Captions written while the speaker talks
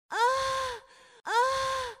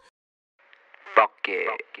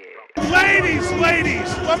Ladies,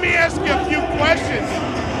 let me ask you a few questions.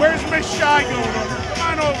 Where's Miss Shy going over?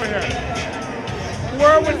 Come on over here.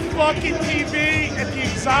 We're with fucking TV at the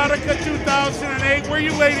Exotica 2008. Where are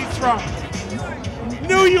you ladies from?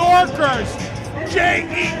 New Yorkers.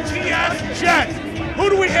 J-E-T-S, Jet. Who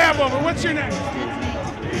do we have over? What's your name?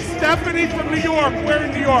 Stephanie from New York. Where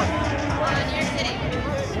in New York?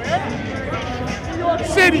 New York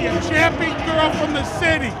City, a champion girl from the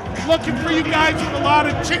city. Looking for you guys with a lot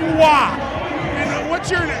of chingwa. And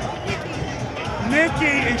what's your name?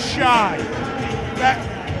 Nikki is shy.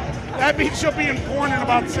 That means she'll be in porn in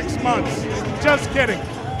about 6 months. Just kidding.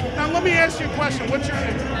 Now let me ask you a question. What's your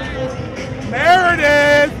name?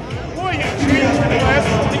 Meredith. Boy, you changed in the last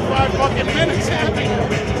 25 fucking minutes, haven't you?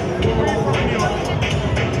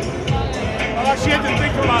 She had to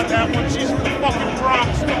think about that when she's from the fucking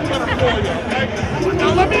Bronx. Don't let her fool you, okay?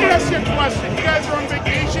 Now let me ask you a question. You guys are on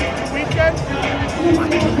vacation for the weekend?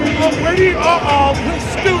 Where do you,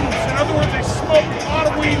 students. In other words, they smoke a lot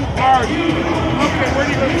of weed and party. Okay, where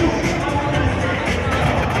do you go to?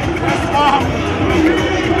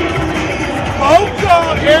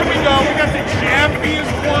 Boca, here we go. We got the champions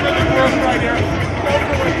one of the group right here.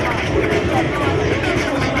 Boca with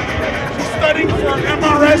studying for an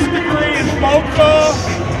MRS degree in Boca.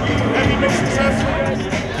 Have you been successful?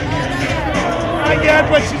 Not yet,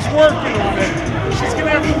 but she's working on it. She's going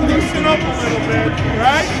to have to loosen up a little bit,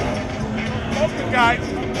 right? Boca guy.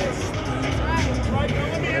 Right, now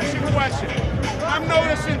let me ask you a question. I'm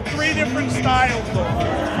noticing 3 different styles over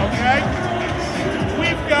here, okay?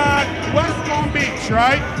 We've got West Palm Beach,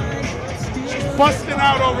 right? She's busting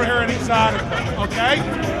out over here in Exotica, okay?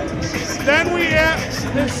 Then we have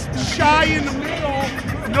this Shy in the middle,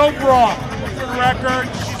 no bra. For the record,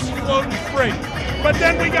 she's floating free. But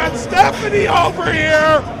then we got Stephanie over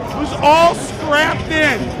here, who's all strapped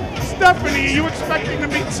in. Stephanie, are you expecting to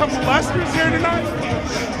meet some molesters here tonight?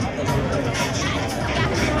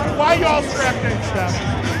 Why y'all strapped in, Steph?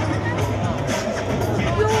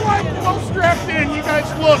 You're like all strapped in. You guys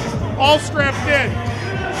look all strapped in.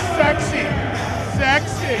 Sexy.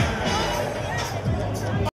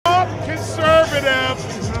 Conservative.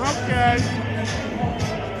 Okay.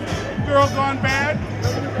 Girl gone bad?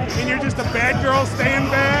 And you're just a bad girl staying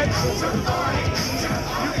bad?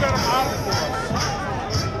 You've got a model for us.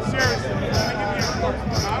 Seriously. Can I give you a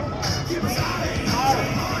model? Model.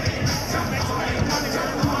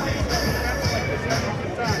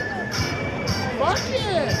 Fuck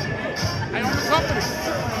it. I own the company.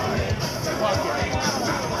 Fuck it.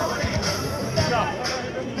 No.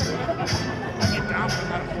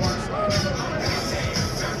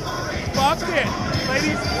 Fuck it.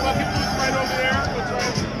 Ladies, fucking booth right over there.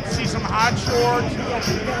 See some hot shorts,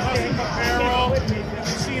 custom apparel.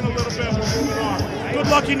 Seeing a little bit, we're moving on. Good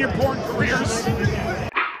luck in your porn careers.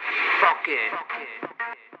 Fuck it.